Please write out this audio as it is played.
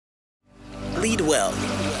Lead Well.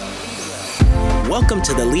 Welcome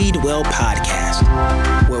to the Lead Well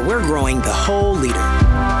podcast, where we're growing the whole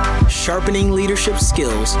leader, sharpening leadership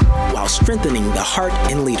skills while strengthening the heart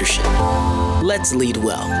in leadership. Let's lead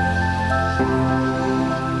well.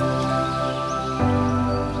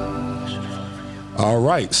 All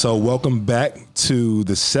right, so welcome back to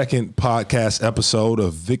the second podcast episode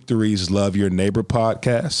of Victory's Love Your Neighbor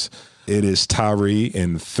podcast. It is Tyree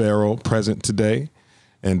and Farrell present today,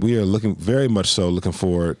 and we are very much looking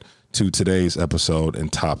forward to today's episode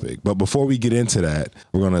and topic. But before we get into that,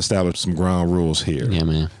 we're going to establish some ground rules here. Yeah,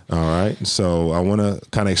 man. All right. So I want to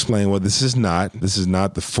kind of explain what this is not. This is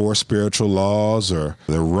not the 4 spiritual laws or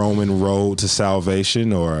the Roman road to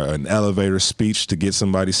salvation or an elevator speech to get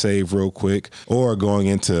somebody saved real quick or going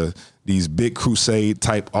into these big crusade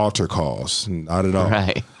type altar calls. Not at all.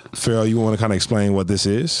 Right. Farrell, you want to kind of explain what this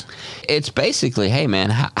is? It's basically, hey,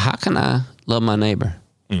 man, how can I love my neighbor?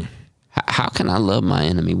 How can I love my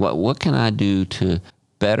enemy? What can I do to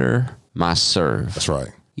better my serve? That's right.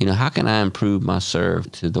 You know, how can I improve my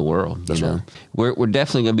serve to the world? That's right. We're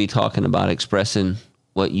definitely going to be talking about expressing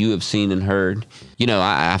what you have seen and heard. You know,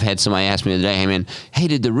 I've had somebody ask me the other day, hey,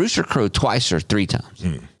 did the rooster crow twice or 3 times?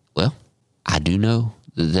 Well, I do know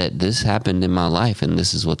that this happened in my life, and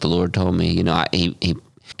this is what the Lord told me. You know,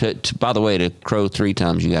 by the way, to crow 3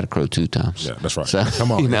 times, you got to crow 2 times. Yeah, that's right. So,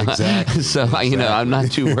 Come on, exactly. So, exactly. I'm not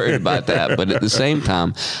too worried about that. But at the same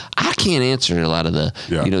time, I can't answer a lot of the,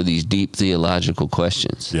 these deep theological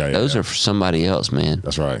questions. Those are for somebody else, man.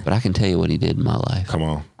 That's right. But I can tell you what he did in my life. Come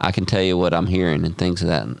on. I can tell you what I'm hearing and things of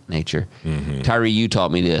that nature. Tyree, you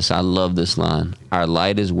taught me this. I love this line. Our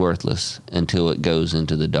light is worthless until it goes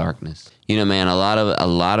into the darkness. You know, man, a lot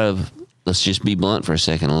of, let's just be blunt for a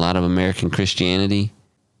second, a lot of American Christianity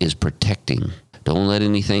is protecting. Don't let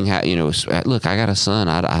anything happen. Look, I got a son.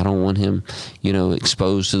 I don't want him,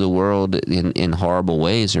 exposed to the world in horrible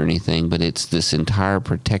ways or anything, but it's this entire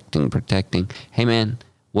protecting. Hey, man,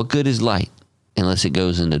 what good is light unless it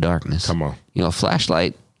goes into darkness? Come on. A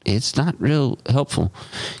flashlight, it's not real helpful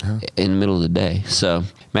in the middle of the day. So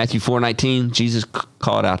Matthew 4:19, Jesus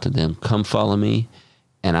called out to them, come follow me,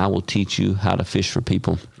 and I will teach you how to fish for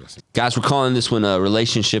people. Guys, we're calling this one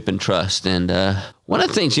relationship and trust. And one of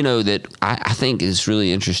the things, that I think is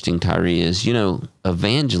really interesting, Tyree, is,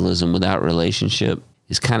 evangelism without relationship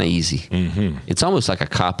is kind of easy. It's almost like a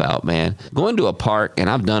cop-out, man. Going to a park, and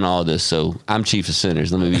I've done all this, so I'm chief of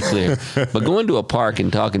sinners, let me be clear. But going to a park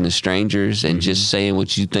and talking to strangers and just saying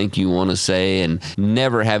what you think you want to say and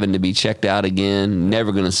never having to be checked out again,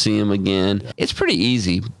 never going to see them again, it's pretty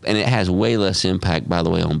easy, and it has way less impact, by the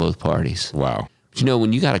way, on both parties. Wow. But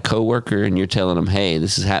when you got a coworker and you're telling them, hey,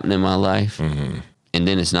 this is happening in my life, and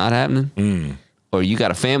then it's not happening, or you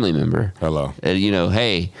got a family member. Hello.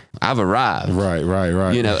 Hey, I've arrived. Right.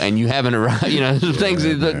 And you haven't arrived. Things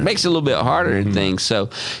that makes it a little bit harder and things. So,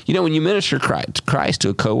 when you minister Christ to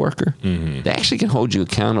a coworker, they actually can hold you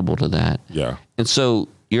accountable to that. Yeah. And so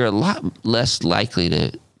you're a lot less likely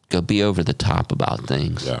to go be over the top about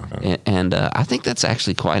things. Yeah. And I think that's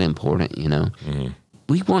actually quite important.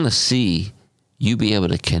 We want to see you be able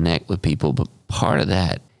to connect with people, but part of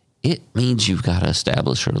that, it means you've got to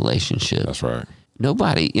establish a relationship. That's right.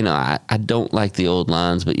 Nobody, I don't like the old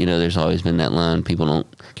lines, but there's always been that line, people don't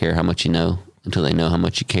care how much you know until they know how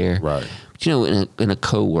much you care. Right. But in a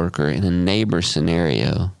coworker, in a neighbor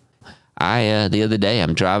scenario, the other day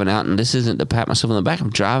I'm driving out, and this isn't to pat myself on the back, I'm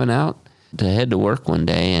driving out to head to work one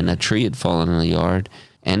day, and a tree had fallen in the yard,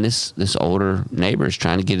 and this older neighbor is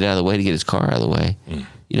trying to get it out of the way to get his car out of the way.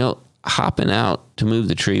 Hopping out to move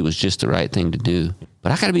the tree was just the right thing to do.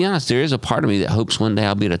 But I got to be honest, there is a part of me that hopes one day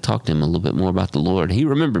I'll be able to talk to him a little bit more about the Lord. He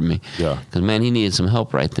remembered me. Yeah. Because, man, he needed some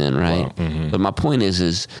help right then, right? Wow. But my point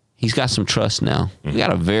is he's got some trust now. We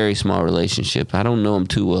got a very small relationship. I don't know him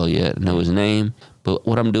too well yet. I know his name. But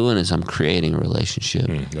what I'm doing is I'm creating a relationship.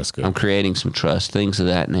 That's good. I'm creating some trust, things of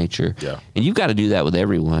that nature. Yeah. And you've got to do that with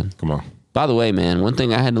everyone. Come on. By the way, man, one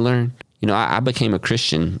thing I had to learn, I became a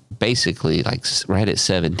Christian basically like right at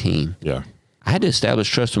 17. Yeah. I had to establish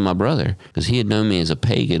trust with my brother because he had known me as a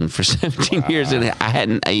pagan for 17 years,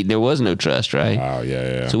 and there was no trust, right? Wow,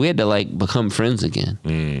 yeah. So we had to become friends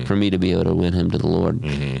again for me to be able to win him to the Lord.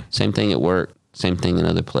 Same thing at work, same thing in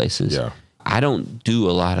other places. Yeah. I don't do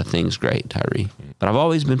a lot of things great, Tyree, but I've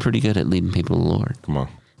always been pretty good at leading people to the Lord. Come on.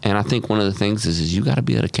 And I think one of the things is you got to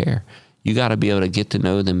be able to care. You got to be able to get to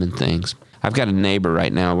know them and things. I've got a neighbor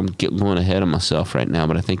right now. I'm going ahead of myself right now,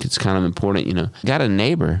 but I think it's kind of important. Got a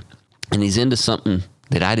neighbor, and he's into something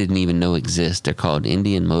that I didn't even know exists. They're called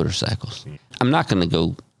Indian motorcycles. I'm not going to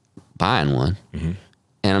go buying one, and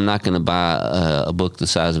I'm not going to buy a book the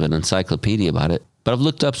size of an encyclopedia about it, but I've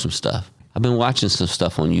looked up some stuff. I've been watching some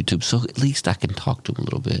stuff on YouTube, so at least I can talk to him a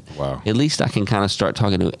little bit. Wow. At least I can kind of start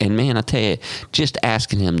talking to him. And man, I tell you, just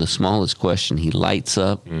asking him the smallest question, he lights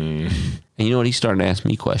up. And you know what? He's starting to ask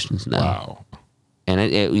me questions now. Wow.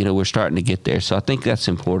 And we're starting to get there. So I think that's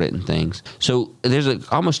important in things. So there's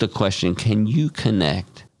almost a question: can you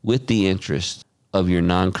connect with the interests of your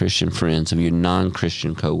non-Christian friends, of your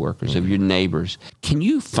non-Christian coworkers, of your neighbors? Can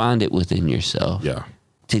you find it within yourself? Yeah.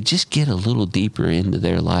 To just get a little deeper into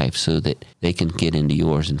their life so that they can get into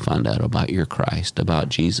yours and find out about your Christ, about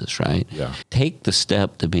Jesus, right? Yeah. Take the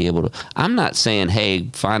step to be able to, I'm not saying, hey,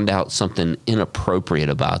 find out something inappropriate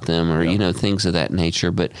about them or, things of that nature,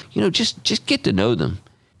 but, just get to know them.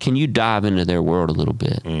 Can you dive into their world a little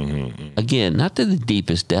bit? Again, not to the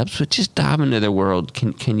deepest depths, but just dive into their world.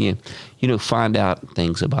 Can you, find out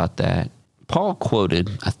things about that? Paul quoted,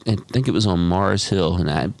 I think it was on Mars Hill in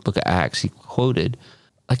that book of Acts, he quoted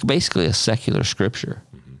like basically a secular scripture.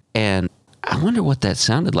 And I wonder what that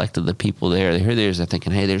sounded like to the people there. They're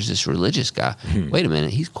thinking, hey, there's this religious guy. Wait a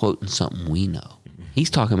minute, he's quoting something we know. He's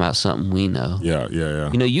talking about something we know. Yeah.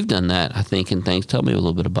 You've done that, I think, and things. Tell me a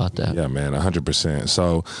little bit about that. Yeah, man, 100%.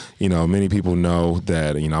 So, many people know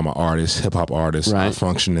that, I'm an artist, hip hop artist. Right. I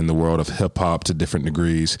function in the world of hip hop to different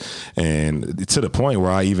degrees, and to the point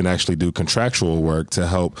where I even actually do contractual work to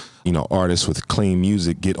help, artists with clean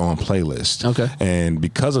music get on playlists. Okay. And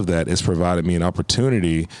because of that, it's provided me an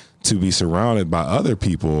opportunity to be surrounded by other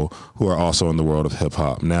people who are also in the world of hip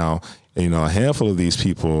hop. Now, a handful of these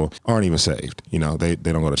people aren't even saved. They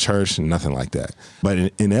don't go to church and nothing like that.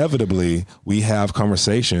 But inevitably, we have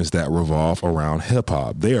conversations that revolve around hip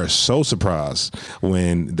hop. They are so surprised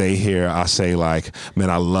when they hear I say like, man,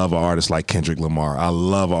 I love an artist like Kendrick Lamar. I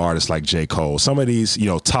love an artist like J. Cole. Some of these,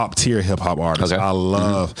 top tier hip hop artists. Okay. I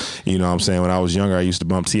love, what I'm saying? When I was younger, I used to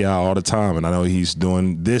bump T.I. all the time, and I know he's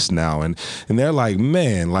doing this now. And they're like,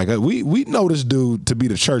 man, like we know this dude to be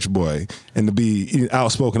the church boy and to be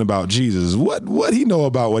outspoken about Jesus. What he know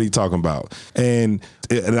about what he talking about? And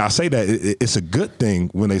I say that it's a good thing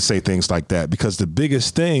when they say things like that, because the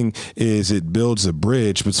biggest thing is it builds a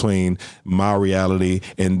bridge between my reality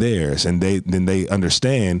and theirs, and they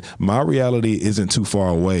understand my reality isn't too far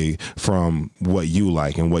away from what you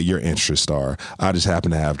like and what your interests are. I just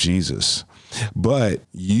happen to have Jesus. But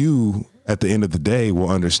you, at the end of the day, will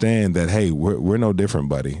understand that, hey, we're no different,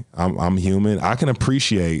 buddy. I'm human. I can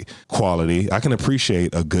appreciate quality. I can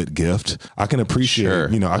appreciate a good gift. I can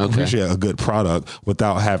appreciate, appreciate a good product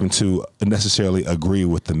without having to necessarily agree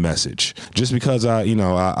with the message. Just because I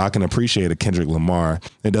can appreciate a Kendrick Lamar,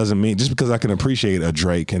 it doesn't mean, just because I can appreciate a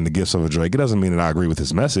Drake and the gifts of a Drake, it doesn't mean that I agree with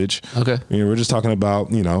his message. Okay. We're just talking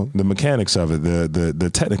about, the mechanics of it, the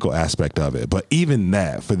technical aspect of it. But even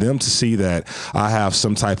that, for them to see that I have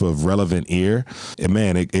some type of relevant ear, and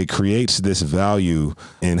man, it creates this value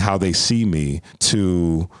in how they see me.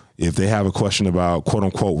 To, if they have a question about quote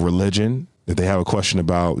unquote religion, if they have a question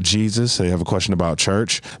about Jesus, they have a question about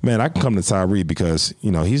church, man, I can come to Tyree because,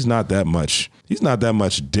 he's not that much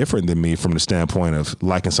different than me from the standpoint of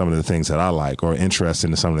liking some of the things that I like or interested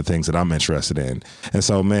in some of the things that I'm interested in. And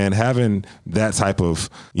so, man, having that type of,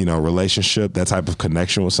 relationship, that type of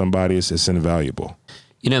connection with somebody is invaluable.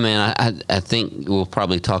 Man, I think we'll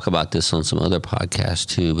probably talk about this on some other podcasts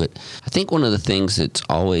too, but I think one of the things that's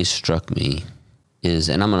always struck me is,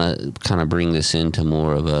 and I'm going to kind of bring this into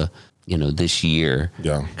more of a, this year.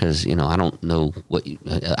 Yeah. Because, I don't know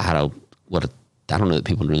I don't know that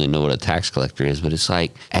people really know what a tax collector is, but it's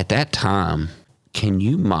like at that time, can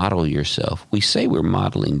you model yourself? We say we're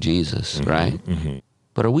modeling Jesus, right? Mm-hmm.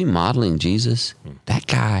 But are we modeling Jesus? That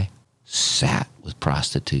guy sat with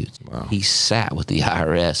prostitutes. Wow. He sat with the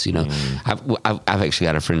IRS. I've actually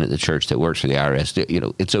got a friend at the church that works for the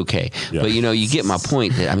IRS. It's okay. Yeah. But, you get my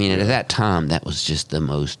point that, at that time, that was just the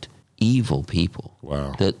most evil people.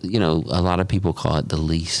 Wow. That, a lot of people call it the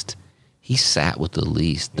least. He sat with the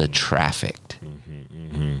least, the trafficked.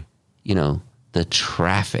 The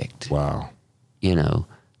trafficked. Wow.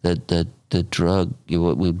 The drug,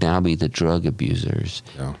 what would now be the drug abusers.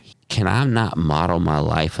 Yeah. Can I not model my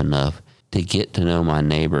life enough to get to know my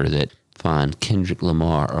neighbor that find Kendrick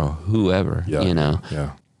Lamar or whoever,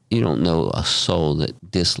 Yeah. You don't know a soul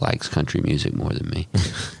that dislikes country music more than me.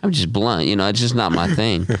 I'm just blunt, it's just not my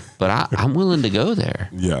thing. But I'm willing to go there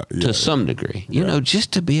to some degree,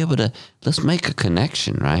 just to be able to, let's make a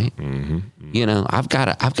connection, right? Mm-hmm. I've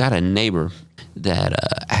got a neighbor that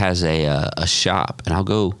has a shop, and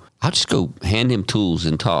I'll just go hand him tools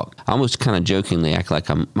and talk. I almost kind of jokingly act like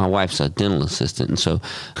my wife's a dental assistant, and so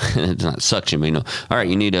it's not suction, but all right,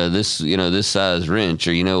 you need this size wrench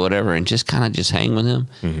or whatever, and just kind of just hang with him.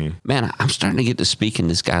 Mm-hmm. Man, I'm starting to get to speak in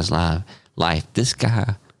this guy's life. This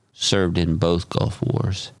guy served in both Gulf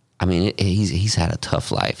Wars. I mean, he's had a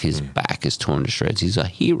tough life. His back is torn to shreds. He's a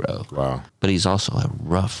hero. Wow. But he's also a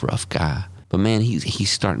rough guy. But man,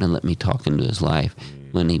 he's starting to let me talk into his life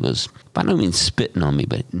when he was by no means spitting on me,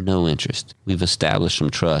 but no interest. We've established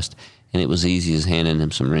some trust, and it was easy as handing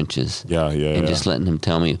him some wrenches. And just letting him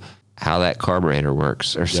tell me how that carburetor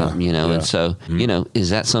works or something, you know. And so, you know,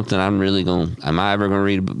 is that something am I ever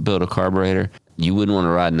going to build a carburetor? You wouldn't want to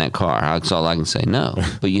ride in that car. That's all I can say. No.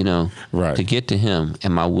 But, you know, to get to him,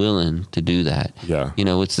 am I willing to do that? Yeah. You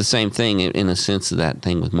know, it's the same thing in a sense of that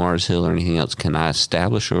thing with Mars Hill or anything else. Can I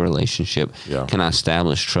establish a relationship? Yeah. Can I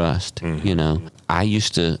establish trust? You know,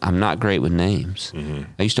 I'm not great with names.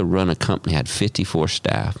 I used to run a company, had 54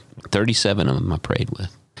 staff, 37 of them I prayed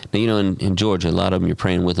with. Now, you know, in Georgia, a lot of them you're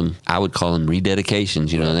praying with them. I would call them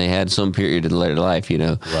rededications. You know, they had some period of their life, you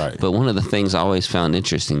know. Right. But one of the things I always found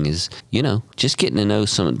interesting is, you know, just getting to know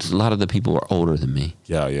a lot of the people were older than me.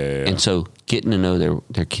 Yeah. And so getting to know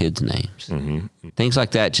their kids' names. Things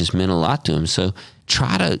like that just meant a lot to them. So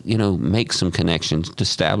try to, you know, make some connections, to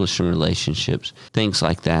establish some relationships, things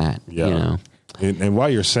like that, you know. And while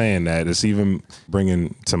you're saying that, it's even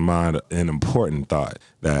bringing to mind an important thought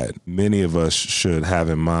that many of us should have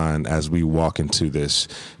in mind as we walk into this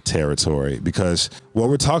territory, because what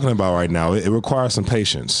we're talking about right now, it requires some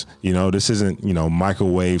patience. You know, this isn't, you know,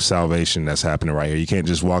 microwave salvation that's happening right here. You can't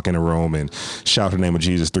just walk in a room and shout the name of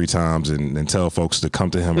Jesus 3 times and tell folks to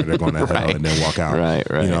come to him or they're going to hell and then walk out.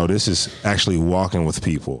 Right. You know, this is actually walking with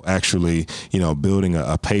people, actually, you know, building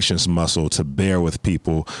a patience muscle to bear with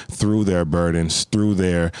people through their burdens, through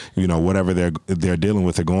their, you know, whatever they're dealing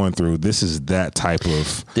with or going through. This is that type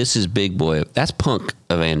of. This is big boy. That's punk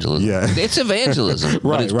evangelism. Yeah. It's evangelism.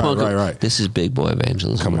 Right. This is big boy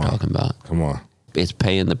evangelism we're talking about. Come on. It's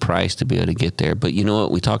paying the price to be able to get there. But you know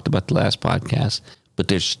what? We talked about the last podcast, but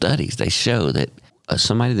there's studies. They show that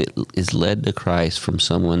somebody that is led to Christ from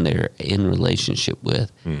someone they're in relationship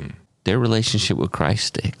with, their relationship with Christ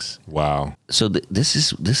sticks. Wow. So this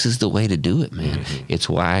is the way to do it, man. It's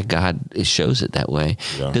why God shows it that way.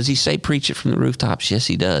 Yeah. Does he say preach it from the rooftops? Yes,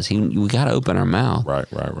 he does. We got to open our mouth. Right.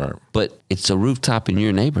 But it's a rooftop in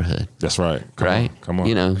your neighborhood. That's right. Come on.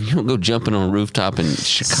 You know, you don't go jumping on a rooftop in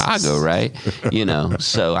Chicago, right? You know,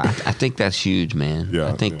 so I think that's huge, man. Yeah,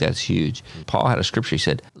 I think that's huge. Paul had a scripture. He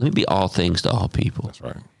said, let me be all things to all people. That's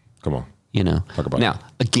right. Come on. You know, talk about now,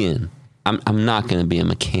 again, I'm not going to be a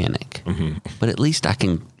mechanic, but at least I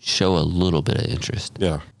can show a little bit of interest.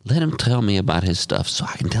 Yeah. Let him tell me about his stuff so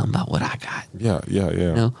I can tell him about what I got. Yeah.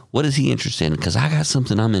 You know, what is he interested in? Because I got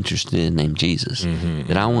something I'm interested in named Jesus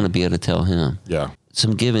that I want to be able to tell him. Yeah.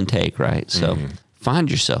 Some give and take, right? So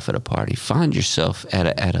find yourself at a party. Find yourself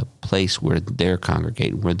at a place where they're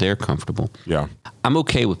congregating, where they're comfortable. Yeah. I'm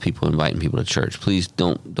okay with people inviting people to church. Please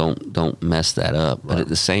don't mess that up. But at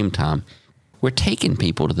the same time, we're taking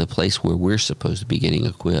people to the place where we're supposed to be getting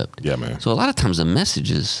equipped. Yeah, man. So a lot of times the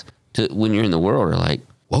messages when you're in the world are like,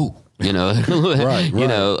 whoa, you know, you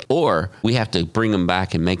know, or we have to bring them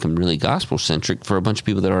back and make them really gospel centric for a bunch of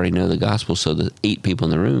people that already know the gospel. So the 8 people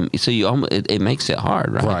in the room, so it makes it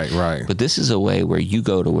hard, right? Right. But this is a way where you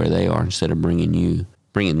go to where they are instead of bringing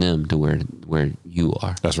them to where you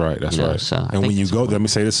are. That's right. That's right. So and when you go, let me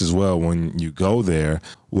say this as well. When you go there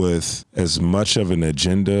with as much of an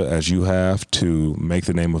agenda as you have to make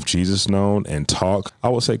the name of Jesus known and talk, I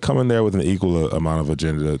would say come in there with an equal amount of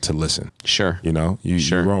agenda to listen. Sure. You know, you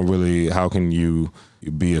won't really, how can you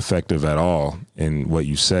be effective at all in what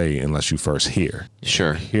you say unless you first hear?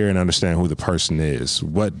 Sure. Hear and understand who the person is.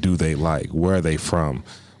 What do they like? Where are they from?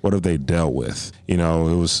 What have they dealt with? You know,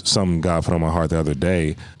 it was something God put on my heart the other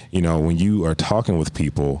day. You know, when you are talking with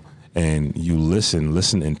people and you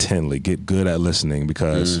listen intently, get good at listening,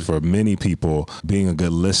 because for many people, being a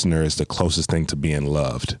good listener is the closest thing to being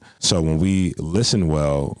loved. So when we listen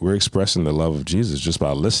well, we're expressing the love of Jesus just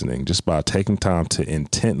by listening, just by taking time to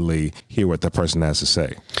intently hear what that person has to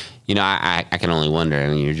say. You know, I can only wonder. I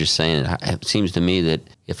mean, you're just saying it seems to me that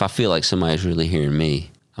if I feel like somebody's really hearing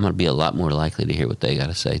me, I'm going to be a lot more likely to hear what they got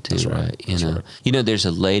to say too, right? You know, there's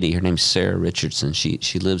a lady, her name's Sarah Richardson. She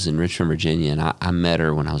lives in Richmond, Virginia, and I met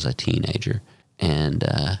her when I was a teenager. And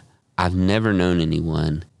I've never known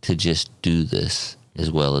anyone to just do this as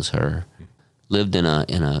well as her. Lived in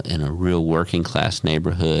a real working class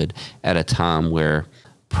neighborhood at a time where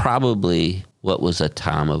probably what was a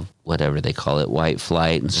time of whatever they call it, white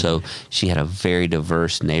flight. And so she had a very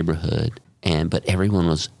diverse neighborhood, but everyone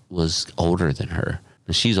was older than her.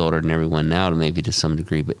 She's older than everyone now, maybe to some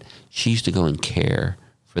degree, but she used to go and care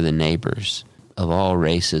for the neighbors of all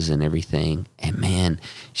races and everything. And man,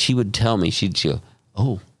 she would tell me, she'd go,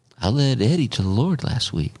 "Oh, I led Eddie to the Lord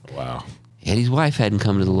last week." Wow. Eddie's wife hadn't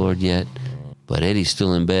come to the Lord yet, but Eddie's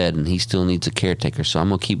still in bed and he still needs a caretaker. So I'm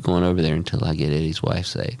going to keep going over there until I get Eddie's wife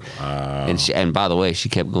saved. Wow. And by the way, she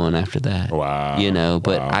kept going after that. Wow.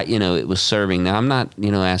 But it was serving. Now I'm not,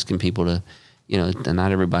 asking people to,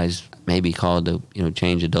 not everybody's maybe called to,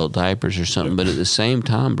 change adult diapers or something. But at the same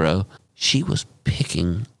time, bro, she was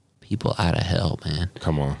picking people out of hell, man.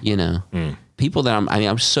 Come on. People that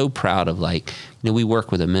I'm so proud of. Like, we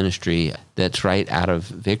work with a ministry that's right out of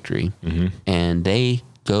Victory, and they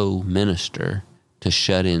go minister to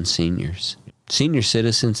shut-in seniors. Senior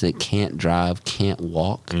citizens that can't drive, can't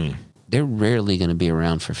walk, they're rarely going to be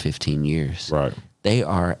around for 15 years. Right. They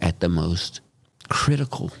are at the most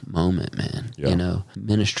critical moment, man. Yeah.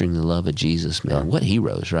 Ministering the love of Jesus, man. What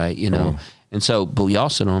heroes, right? And so, but we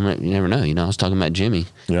also you never know. I was talking about Jimmy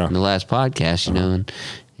in the last podcast, and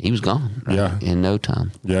he was gone in no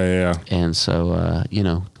time. Yeah. And so,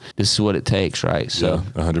 this is what it takes, right? So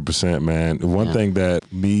 100%, man. One thing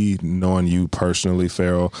that me knowing you personally,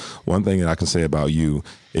 Farrell, one thing that I can say about you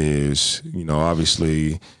is,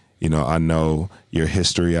 obviously, I know your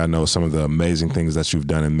history. I know some of the amazing things that you've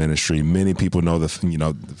done in ministry. Many people know the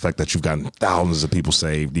fact that you've gotten thousands of people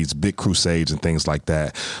saved, these big crusades and things like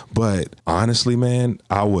that. But honestly, man,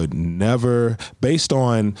 I would never, based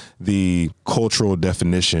on the cultural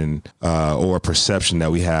definition or perception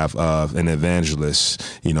that we have of an evangelist,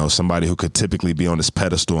 somebody who could typically be on this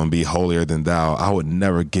pedestal and be holier than thou, I would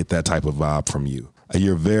never get that type of vibe from you.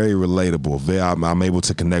 You're very relatable. I'm able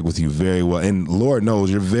to connect with you very well. And Lord knows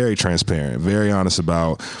you're very transparent, very honest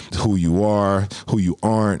about who you are, who you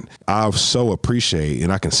aren't. I so appreciate, and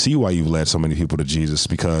I can see why you've led so many people to Jesus,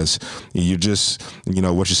 because you just,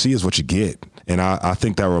 what you see is what you get. And I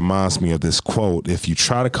think that reminds me of this quote: if you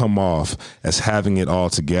try to come off as having it all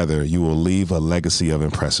together, you will leave a legacy of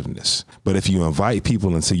impressiveness. But if you invite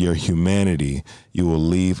people into your humanity, you will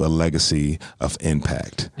leave a legacy of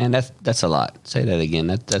impact. And that's a lot. Say that again.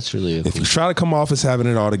 That's really If you try to come off as having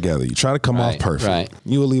it all together, you try to come off perfect, right.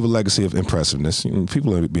 You will leave a legacy of impressiveness.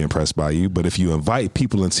 People will be impressed by you. But if you invite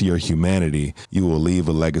people into your humanity, you will leave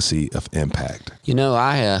a legacy of impact.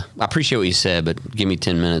 I appreciate what you said, but give me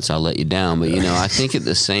 10 minutes, I'll let you down. But, I think at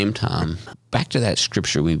the same time, back to that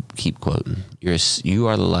scripture we keep quoting, you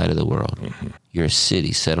are the light of the world. Mm-hmm. You're a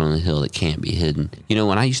city set on a hill that can't be hidden.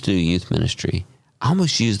 When I used to do youth ministry, I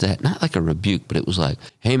almost used that, not like a rebuke, but it was like,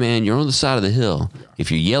 hey, man, you're on the side of the hill.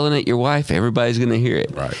 If you're yelling at your wife, everybody's going to hear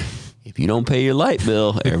it. Right. If you don't pay your light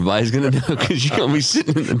bill, everybody's going to know, because you're going to be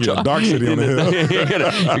sitting in the dark city on the hill. You're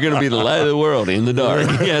going to be the light of the world in the dark.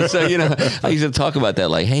 Yeah. So, I used to talk about that,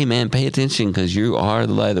 like, hey, man, pay attention, because you are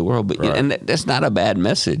the light of the world. But right. And that's not a bad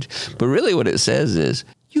message. But really what it says is,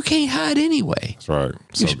 you can't hide anyway. That's right.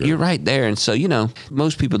 So you're right there. And so,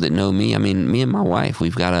 most people that know me, me and my wife,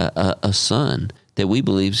 we've got a son that we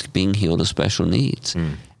believe is being healed of special needs.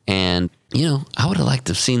 And, I would have liked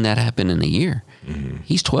to have seen that happen in a year. Mm-hmm.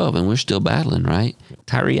 He's 12 and we're still battling, right?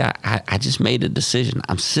 Tyree, I just made a decision.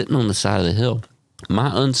 I'm sitting on the side of the hill. My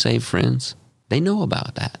unsaved friends, they know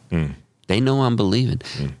about that. They know I'm believing.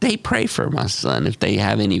 They pray for my son if they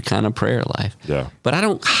have any kind of prayer life. Yeah. But I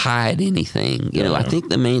don't hide anything. I think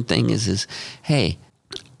the main thing is, hey,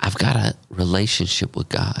 I've got a relationship with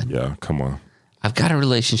God. Yeah, come on. I've got a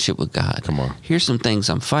relationship with God. Come on. Here's some things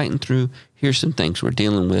I'm fighting through. Here's some things we're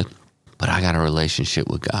dealing with. But I got a relationship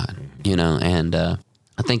with God, and I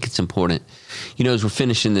think it's important, as we're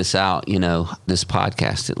finishing this out, this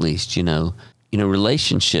podcast at least,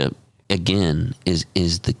 relationship, again,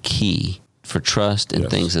 is the key for trust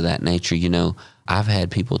and things of that nature. I've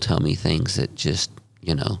had people tell me things that just,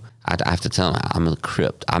 I have to tell them I'm in the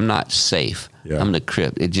crypt. I'm not safe. Yeah. I'm in the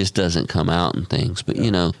crypt. It just doesn't come out and things. But,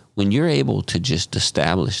 when you're able to just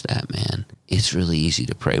establish that, man, it's really easy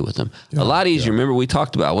to pray with them. Yeah. A lot easier. Yeah. Remember we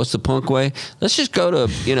talked about what's the punk way? Let's just go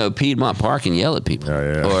to, Piedmont Park and yell at people.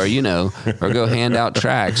 Or go hand out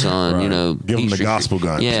tracts on, right. Give them the gospel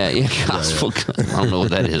gun. Yeah, gospel gun. I don't know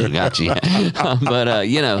what that is. I got you.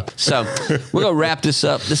 But, so we're going to wrap this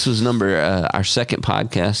up. This was our second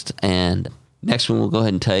podcast, and next one, we'll go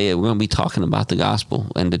ahead and tell you, we're going to be talking about the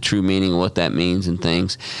gospel and the true meaning of what that means and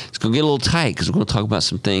things. It's going to get a little tight because we're going to talk about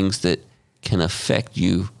some things that can affect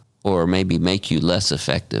you or maybe make you less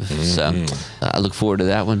effective. Mm-hmm. So I look forward to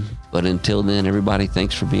that one. But until then, everybody,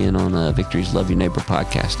 thanks for being on Victory's Love Your Neighbor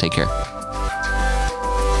podcast. Take care.